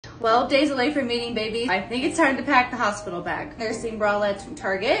12 days away from meeting baby. I think it's time to pack the hospital bag. Nursing bralettes from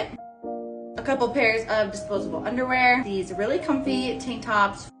Target. A couple pairs of disposable underwear. These really comfy tank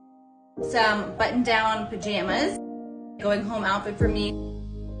tops. Some button-down pajamas. Going home outfit for me.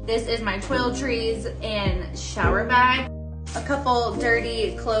 This is my toiletries and shower bag. A couple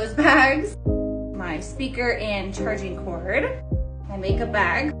dirty clothes bags. My speaker and charging cord. My makeup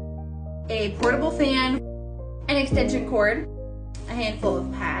bag. A portable fan. An extension cord. A handful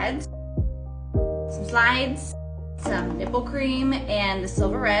of pads. Some slides. Some nipple cream and the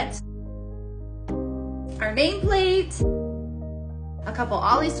Silverette. Our nameplate. A couple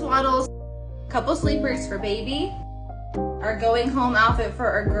Ollie swaddles. A couple sleepers for baby. Our going home outfit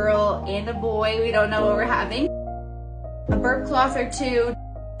for a girl and a boy. We don't know what we're having. A burp cloth or two.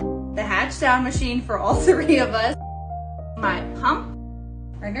 The Hatch sound machine for all three of us. My pump.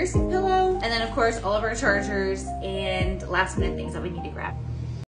 Our nursing pillow. And then of course all of our chargers and last minute things that we need to grab.